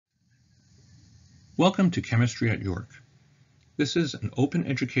Welcome to Chemistry at York. This is an open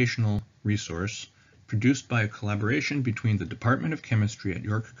educational resource produced by a collaboration between the Department of Chemistry at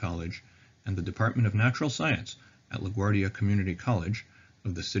York College and the Department of Natural Science at LaGuardia Community College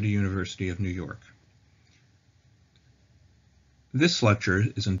of the City University of New York. This lecture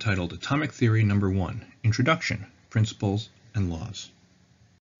is entitled Atomic Theory No. 1, Introduction, Principles, and Laws.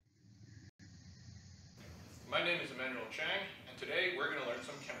 My name is Emmanuel Chang, and today we're going to learn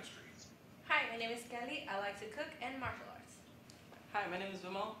some chemistry. Hi, my name is Kelly. I like to cook and martial arts. Hi, my name is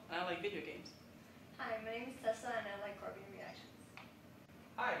Vimal, and I like video games. Hi, my name is Tessa, and I like carving reactions.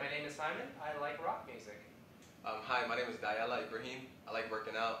 Hi, my name is Simon. I like rock music. Hi, my name is Dayala Ibrahim. I like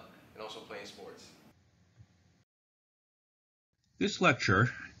working out and also playing sports. This lecture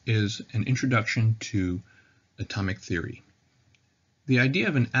is an introduction to atomic theory. The idea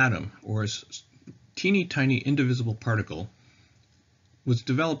of an atom, or a teeny tiny indivisible particle, was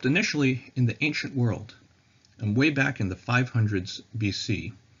developed initially in the ancient world, and way back in the 500s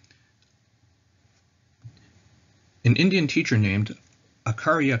BC. An Indian teacher named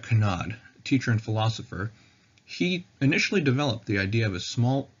Acharya Kanad, teacher and philosopher, he initially developed the idea of the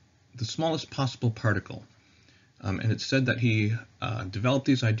smallest possible particle. And it's said that he developed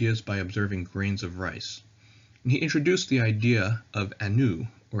these ideas by observing grains of rice. And he introduced the idea of anu,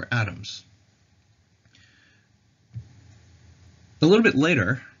 or atoms. A little bit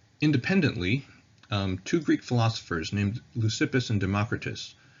later, independently, two Greek philosophers named Leucippus and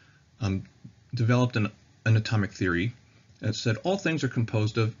Democritus developed an atomic theory that said all things are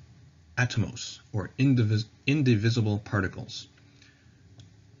composed of atomos, or indivisible particles.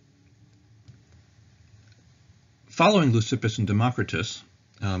 Following Leucippus and Democritus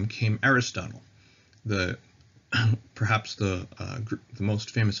came Aristotle, perhaps the most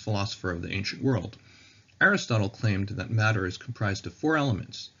famous philosopher of the ancient world. Aristotle claimed that matter is comprised of four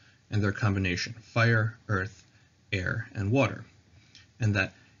elements and their combination: fire, earth, air, and water, and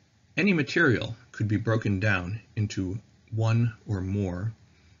that any material could be broken down into one or more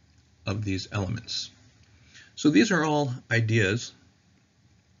of these elements. So these are all ideas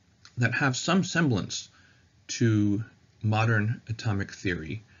that have some semblance to modern atomic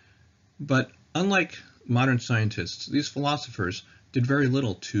theory, but unlike modern scientists, these philosophers did very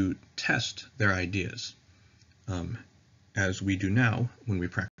little to test their ideas, as we do now when we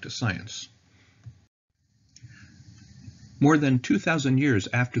practice science. More than 2,000 years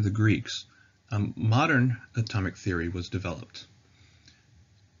after the Greeks, modern atomic theory was developed.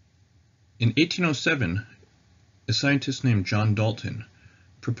 In 1807, a scientist named John Dalton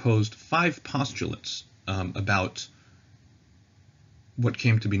proposed 5 postulates about what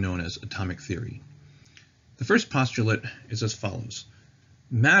came to be known as atomic theory. The first postulate is as follows: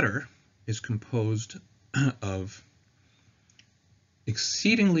 matter is composed of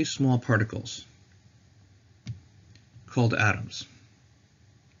exceedingly small particles called atoms.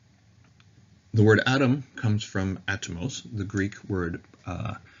 The word atom comes from atomos, the Greek word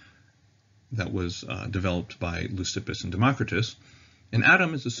that was developed by Leucippus and Democritus. An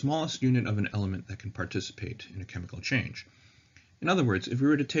atom is the smallest unit of an element that can participate in a chemical change. In other words, if we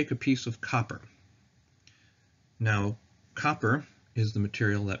were to take a piece of copper, now copper is the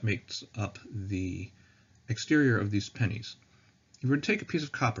material that makes up the exterior of these pennies. If we were to take a piece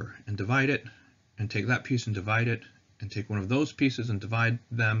of copper and divide it, and take that piece and divide it, and take one of those pieces and divide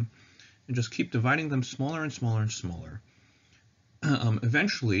them, and just keep dividing them smaller and smaller and smaller,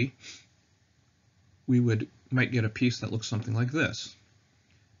 eventually we might get a piece that looks something like this.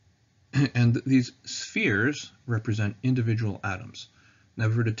 And these spheres represent individual atoms. Now,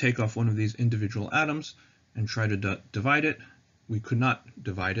 if we were to take off one of these individual atoms and try to divide it, we could not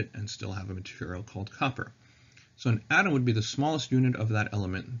divide it and still have a material called copper. So an atom would be the smallest unit of that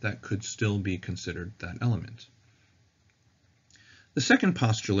element that could still be considered that element. The second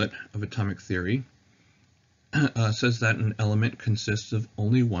postulate of atomic theory says that an element consists of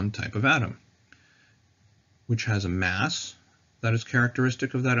only one type of atom, which has a mass that is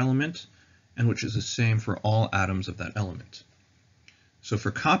characteristic of that element, and which is the same for all atoms of that element. So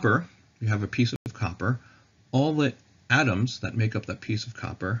for copper, you have a piece of copper. All the atoms that make up that piece of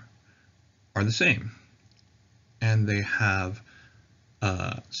copper are the same, and they have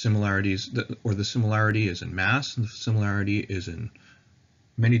similarities, or the similarity is in mass, and the similarity is in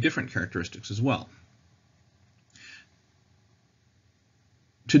many different characteristics as well.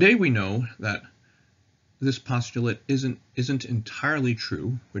 Today we know that this postulate isn't entirely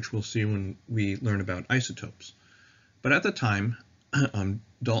true, which we'll see when we learn about isotopes. But at the time,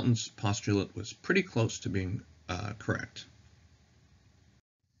 Dalton's postulate was pretty close to being correct.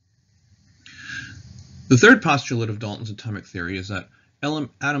 The third postulate of Dalton's atomic theory is that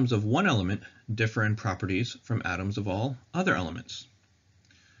atoms of one element differ in properties from atoms of all other elements.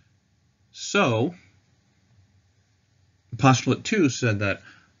 So, postulate 2 said that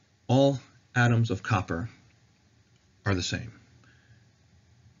all atoms of copper are the same.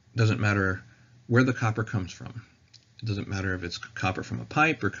 It doesn't matter where the copper comes from. It doesn't matter if it's copper from a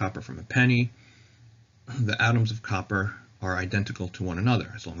pipe or copper from a penny. The atoms of copper are identical to one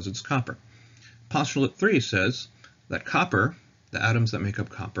another as long as it's copper. Postulate 3 says that copper, the atoms that make up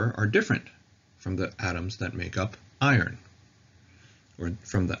copper, are different from the atoms that make up iron, or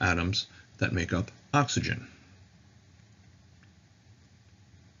from the atoms that make up oxygen.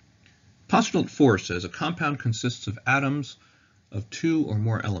 Postulate 4 says a compound consists of atoms of two or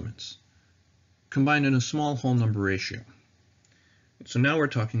more elements, combined in a small whole number ratio. So now we're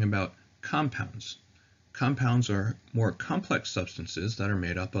talking about compounds. Compounds are more complex substances that are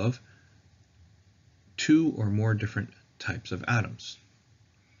made up of two or more different types of atoms.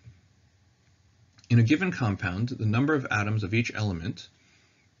 In a given compound, the number of atoms of each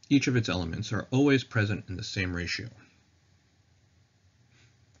of its elements are always present in the same ratio.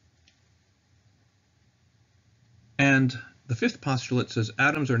 And the fifth postulate says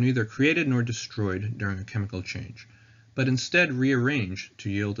atoms are neither created nor destroyed during a chemical change, but instead rearranged to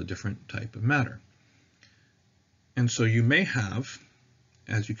yield a different type of matter. And so you may have,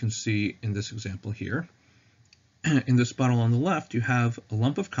 as you can see in this example here, in this bottle on the left, you have a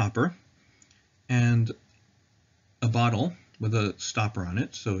lump of copper and a bottle with a stopper on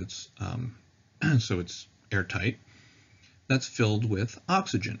it, so it's airtight, that's filled with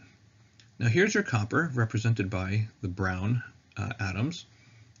oxygen. Now here's your copper, represented by the brown atoms,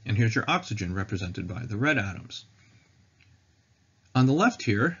 and here's your oxygen, represented by the red atoms. On the left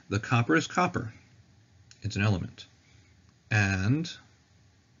here, the copper is copper. It's an element. And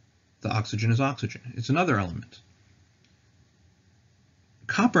the oxygen is oxygen. It's another element.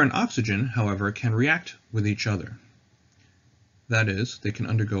 Copper and oxygen, however, can react with each other. That is, they can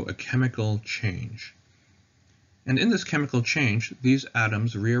undergo a chemical change. And in this chemical change, these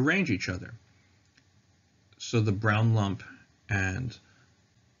atoms rearrange each other. So the brown lump and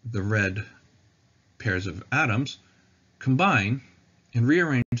the red pairs of atoms combine and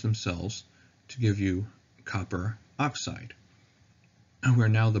rearrange themselves to give you copper oxide, where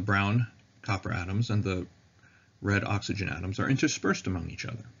now the brown copper atoms and the red oxygen atoms are interspersed among each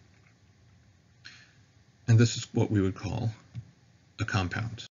other. And this is what we would call a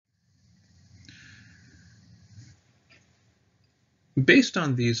compound. Based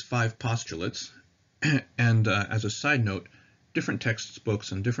on these 5 postulates, and as a side note, different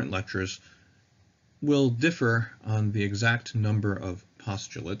textbooks and different lectures will differ on the exact number of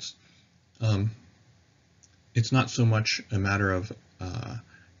postulates. It's not so much a matter of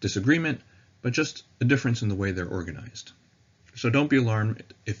disagreement, but just a difference in the way they're organized. So don't be alarmed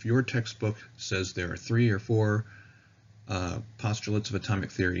if your textbook says there are 3 or 4 postulates of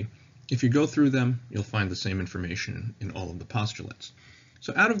atomic theory. If you go through them, you'll find the same information in all of the postulates.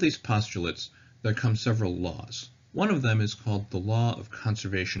 So out of these postulates, there come several laws. One of them is called the law of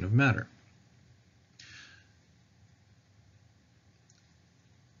conservation of matter.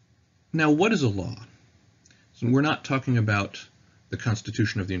 Now, what is a law? So we're not talking about the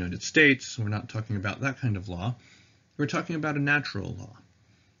Constitution of the United States. We're not talking about that kind of law. We're talking about a natural law.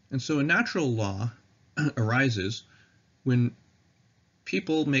 And so a natural law arises when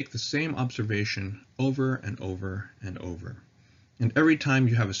people make the same observation over and over and over. And every time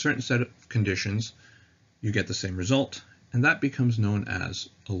you have a certain set of conditions, you get the same result, and that becomes known as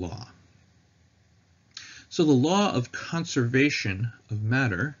a law. So the law of conservation of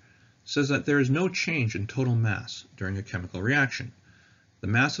matter says that there is no change in total mass during a chemical reaction. The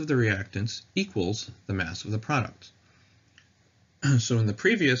mass of the reactants equals the mass of the product. So in the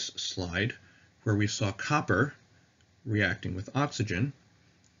previous slide, where we saw copper reacting with oxygen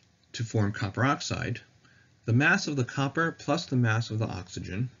to form copper oxide, the mass of the copper plus the mass of the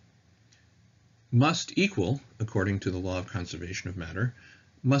oxygen must equal, according to the law of conservation of matter,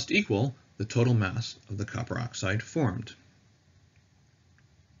 must equal the total mass of the copper oxide formed.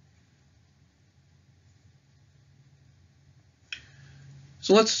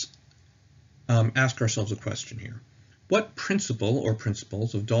 So let's ask ourselves a question here. What principle or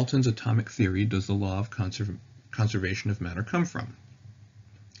principles of Dalton's atomic theory does the law of conservation of matter come from?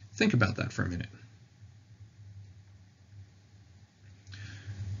 Think about that for a minute.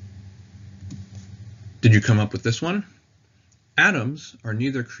 Did you come up with this one? Atoms are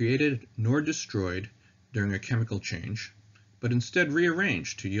neither created nor destroyed during a chemical change, but instead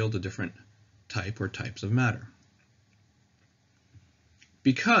rearranged to yield a different type or types of matter.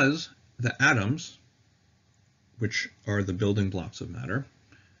 Because the atoms which are the building blocks of matter,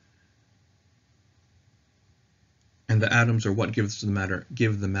 and the atoms are what give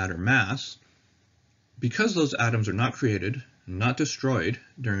the matter mass, because those atoms are not created, not destroyed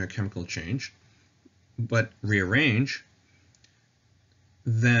during a chemical change, but rearrange,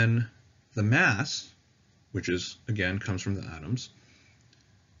 then the mass, which is, again, comes from the atoms,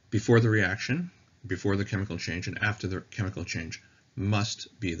 before the reaction, before the chemical change, and after the chemical change,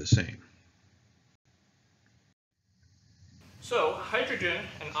 must be the same. So hydrogen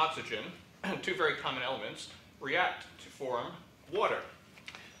and oxygen, two very common elements, react to form water.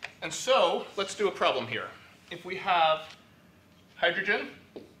 And so let's do a problem here. If we have hydrogen,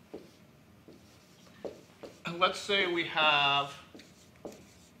 let's say we have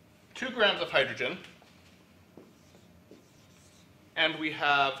 2 grams of hydrogen, and we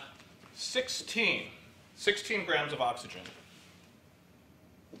have 16 grams of oxygen.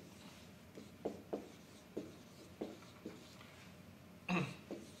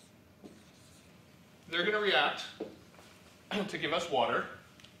 They're going to react to give us water.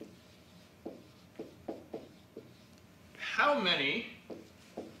 How many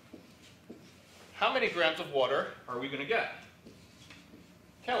grams of water are we going to get?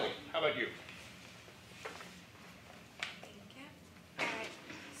 Kelly, how about you? Thank you. All right.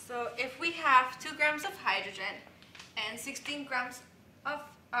 So if we have 2 grams of hydrogen and 16 grams of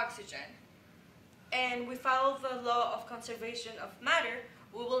oxygen, and we follow the law of conservation of matter,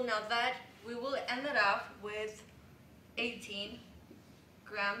 we will know that we will end up with 18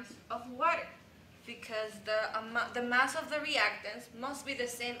 grams of water, because the mass of the reactants must be the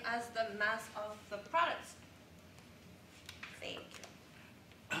same as the mass of the products. Thank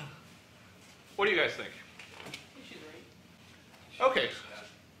you. What do you guys think? She's right. Okay,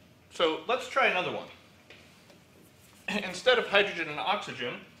 so let's try another one. Instead of hydrogen and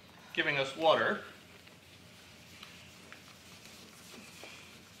oxygen giving us water,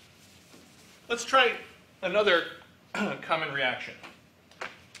 let's try another common reaction.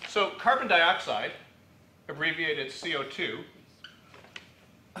 So carbon dioxide, abbreviated CO2,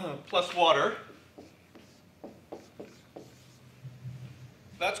 plus water,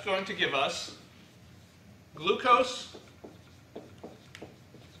 that's going to give us glucose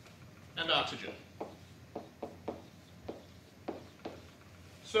and oxygen.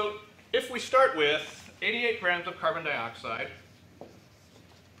 So if we start with 88 grams of carbon dioxide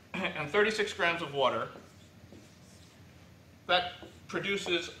and 36 grams of water, that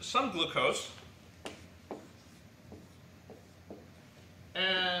produces some glucose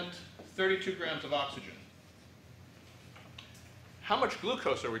and 32 grams of oxygen. How much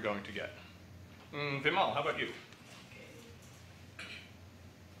glucose are we going to get? Vimal, how about you?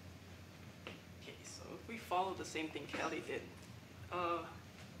 Okay, so if we follow the same thing Kelly did,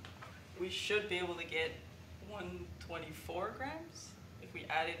 we should be able to get 124 grams if we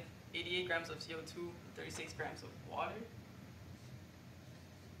added 88 grams of CO2, 36 grams of water.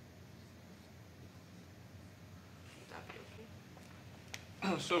 Would that be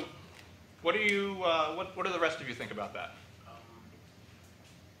okay? So, what do you? What do the rest of you think about that?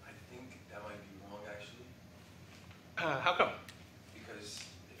 I think that might be wrong actually, How come? because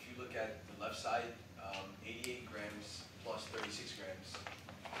if you look at the left side, 88 grams plus 36 grams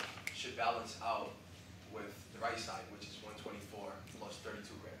should balance out with the right side, which is 124 plus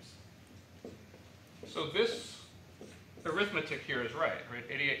 32 grams. So this arithmetic here is right?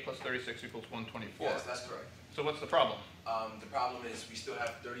 88 plus 36 equals 124. Yes, that's correct. So what's the problem? The problem is we still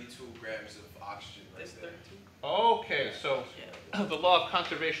have 32 grams of oxygen right This there. 32? Okay, so Yeah. the law of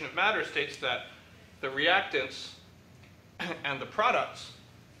conservation of matter states that the reactants and the products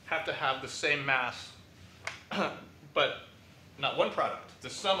have to have the same mass, but not one product, the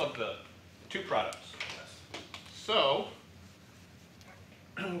sum of the two products. Yes. So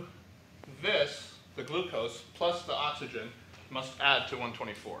this, the glucose, plus the oxygen must add to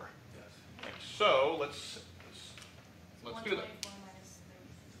 124. Yes. So let's do that. 124 minus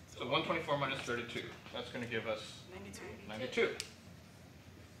 30. So 124 minus 32, that's going to give us 92. 92.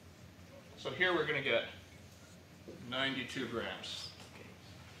 So here we're going to get 92 grams.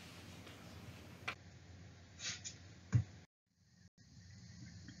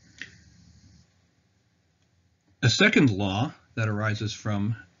 A second law that arises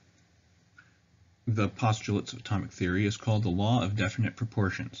from the postulates of atomic theory is called the law of definite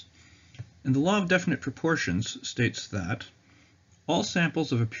proportions. And the law of definite proportions states that all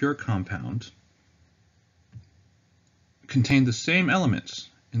samples of a pure compound contain the same elements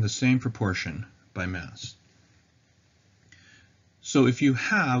in the same proportion by mass. So if you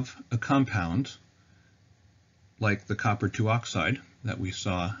have a compound like the copper 2 oxide that we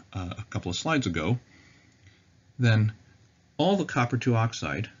saw a couple of slides ago, then all the copper-2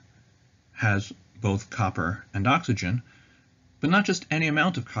 oxide has both copper and oxygen, but not just any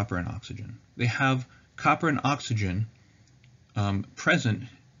amount of copper and oxygen. They have copper and oxygen present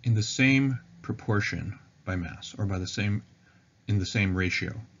in the same proportion by mass, or in the same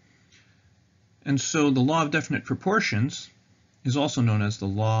ratio. And so the law of definite proportions is also known as the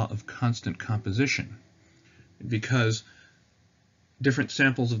law of constant composition, because different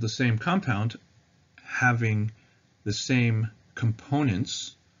samples of the same compound having the same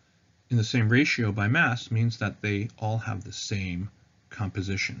components in the same ratio by mass means that they all have the same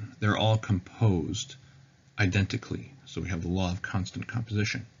composition. They're all composed identically. So we have the law of constant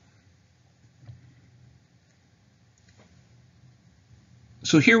composition.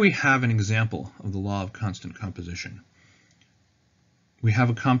 So here we have an example of the law of constant composition. We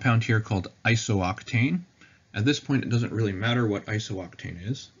have a compound here called isooctane. At this point, it doesn't really matter what isooctane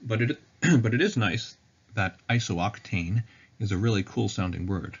is, but it is nice that isooctane is a really cool sounding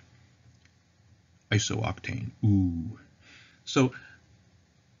word. Isooctane, ooh. So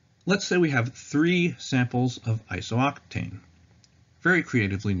let's say we have 3 samples of isooctane, very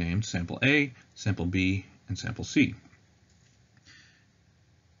creatively named sample A, sample B, and sample C.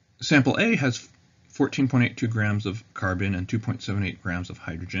 Sample A has 14.82 grams of carbon and 2.78 grams of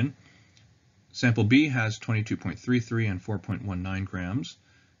hydrogen. Sample B has 22.33 and 4.19 grams,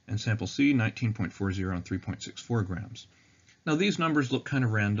 and sample C 19.40 and 3.64 grams. Now these numbers look kind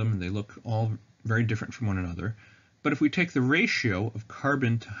of random and they look all very different from one another, but if we take the ratio of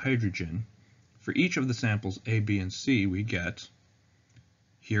carbon to hydrogen for each of the samples A, B, and C, we get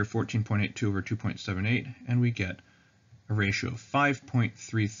here 14.82 over 2.78, and we get a ratio of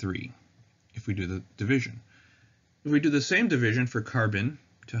 5.33 if we do the division. If we do the same division for carbon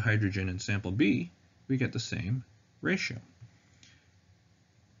to hydrogen in sample B, we get the same ratio.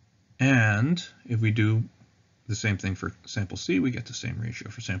 And if we do the same thing for sample C, we get the same ratio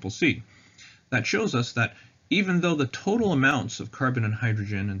for sample C. That shows us that even though the total amounts of carbon and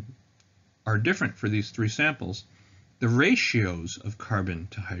hydrogen are different for these 3 samples, the ratios of carbon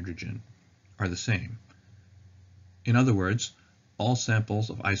to hydrogen are the same. In other words, all samples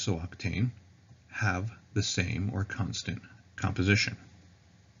of isooctane have the same or constant composition.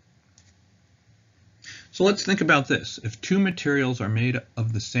 So let's think about this. If 2 materials are made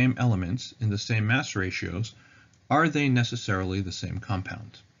of the same elements in the same mass ratios, are they necessarily the same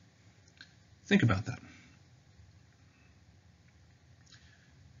compound? Think about that.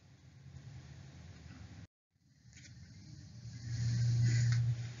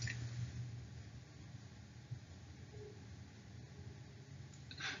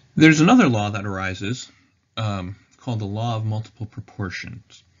 There's another law that arises called the law of multiple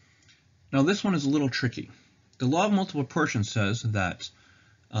proportions. Now this one is a little tricky. The law of multiple proportions says that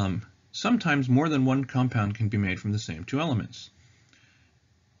sometimes more than one compound can be made from the same 2 elements.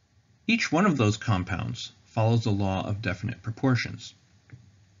 Each one of those compounds follows the law of definite proportions.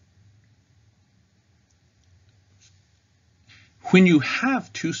 When you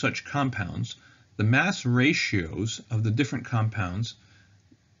have 2 such compounds, the mass ratios of the different compounds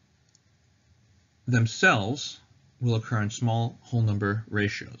themselves will occur in small whole number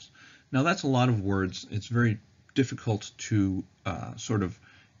ratios. Now that's a lot of words. It's very difficult to sort of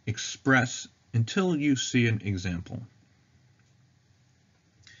express until you see an example.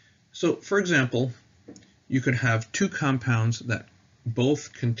 So for example, you could have 2 compounds that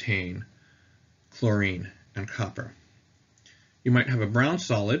both contain chlorine and copper. You might have a brown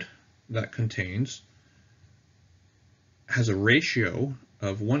solid that has a ratio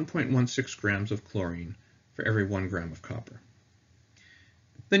of 1.16 grams of chlorine for every 1 gram of copper.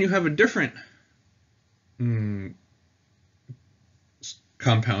 Then you have a different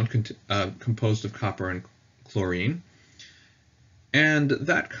compound composed of copper and chlorine, and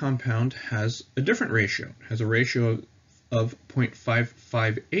that compound has a different ratio. It has a ratio of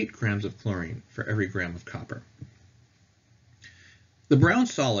 0.558 grams of chlorine for every gram of copper. The brown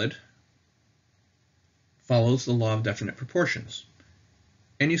solid follows the law of definite proportions.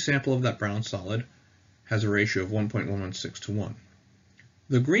 Any sample of that brown solid has a ratio of 1.116 to 1.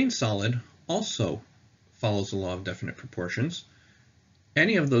 The green solid also follows the law of definite proportions.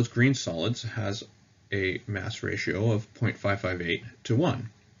 Any of those green solids has a mass ratio of 0.558 to 1.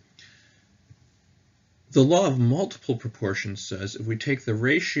 The law of multiple proportions says if we take the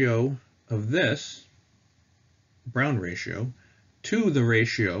ratio of this brown ratio to the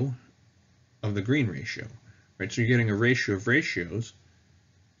ratio of the green ratio, right? So you're getting a ratio of ratios,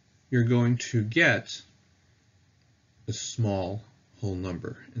 you're going to get a small whole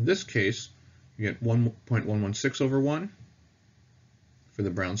number. In this case, you get 1.116 over 1 for the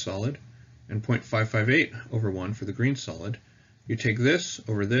brown solid, and 0.558 over 1 for the green solid. You take this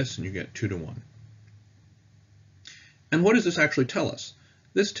over this and you get 2 to 1. And what does this actually tell us?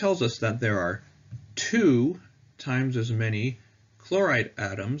 This tells us that there are 2 times as many chloride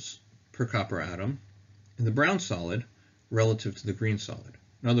atoms per copper atom in the brown solid relative to the green solid.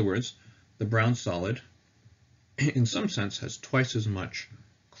 In other words, the brown solid, in some sense, has twice as much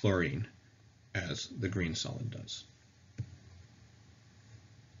chlorine as the green solid does.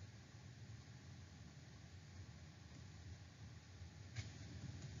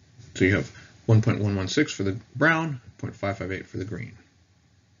 So you have 1.116 for the brown, 0.558 for the green.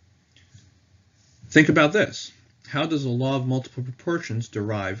 Think about this. How does the law of multiple proportions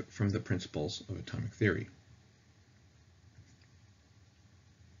derive from the principles of atomic theory?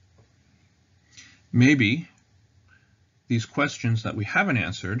 Maybe these questions that we haven't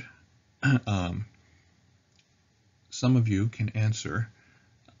answered, some of you can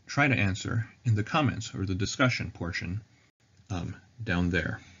try to answer in the comments or the discussion portion down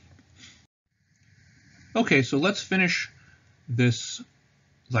there. Okay, so let's finish this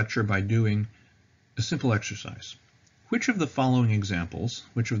lecture by doing a simple exercise. Which of the following examples,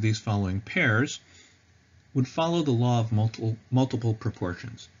 which of these following pairs would follow the law of multiple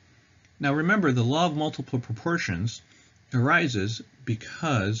proportions? Now remember, the law of multiple proportions arises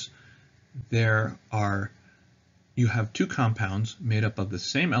because you have 2 compounds made up of the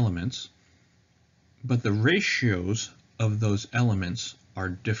same elements, but the ratios of those elements are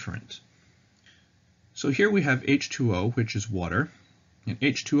different. So here we have H2O, which is water, and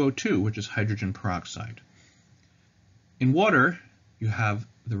H2O2, which is hydrogen peroxide. In water, you have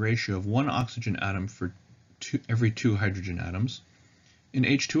the ratio of 1 oxygen atom for every 2 hydrogen atoms. In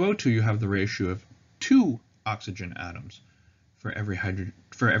H2O2, you have the ratio of 2 oxygen atoms for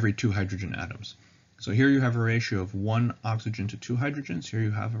every 2 hydrogen atoms. So here you have a ratio of 1 oxygen to 2 hydrogens. Here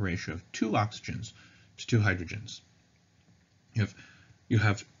you have a ratio of 2 oxygens to 2 hydrogens. You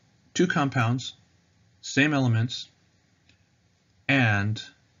have 2 compounds, same elements, and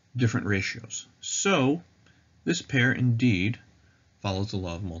different ratios. So this pair indeed follows the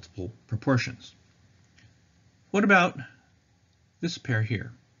law of multiple proportions. What about this pair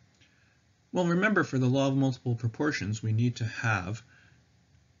here? Well, remember, for the law of multiple proportions, we need to have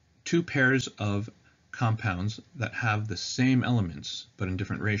 2 pairs of compounds that have the same elements but in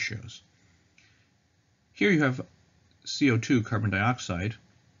different ratios. Here you have CO2, carbon dioxide.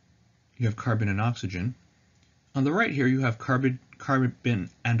 You have carbon and oxygen. On the right here you have carbon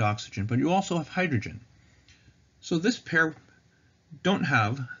and oxygen, but you also have hydrogen. So this pair don't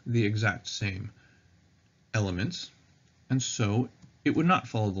have the exact same elements, and so it would not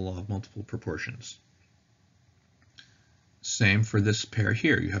follow the law of multiple proportions. Same for this pair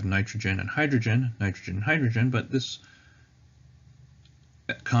here. You have nitrogen and hydrogen, but this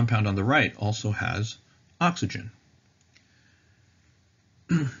compound on the right also has oxygen.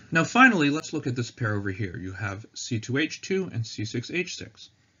 Now finally, let's look at this pair over here. You have C2H2 and C6H6.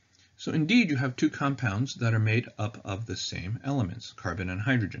 So indeed, you have 2 compounds that are made up of the same elements, carbon and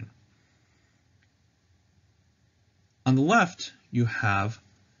hydrogen. On the left, you have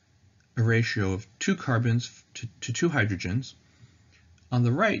a ratio of 2 carbons to 2 hydrogens. On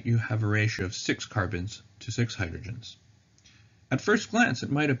the right, you have a ratio of 6 carbons to 6 hydrogens. At first glance,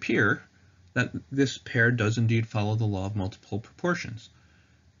 it might appear that this pair does indeed follow the law of multiple proportions.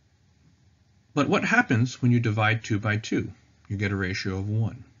 But what happens when you divide 2 by 2? You get a ratio of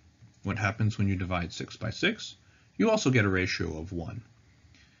 1. What happens when you divide 6 by 6? You also get a ratio of 1.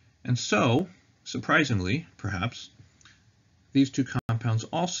 And so, surprisingly, perhaps, these 2 compounds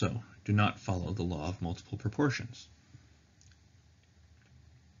also do not follow the law of multiple proportions.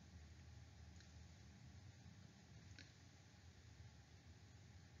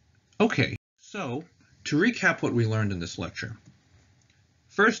 Okay, so to recap what we learned in this lecture.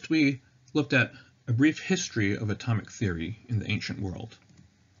 First, we looked at a brief history of atomic theory in the ancient world.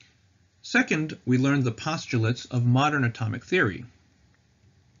 Second, we learned the postulates of modern atomic theory.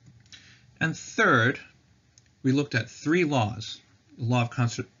 And third, we looked at 3 laws: the law of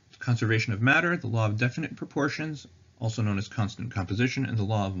conservation of matter, the law of definite proportions, also known as constant composition, and the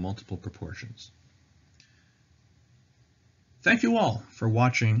law of multiple proportions. Thank you all for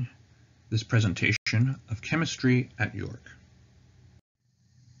watching this presentation of chemistry at York.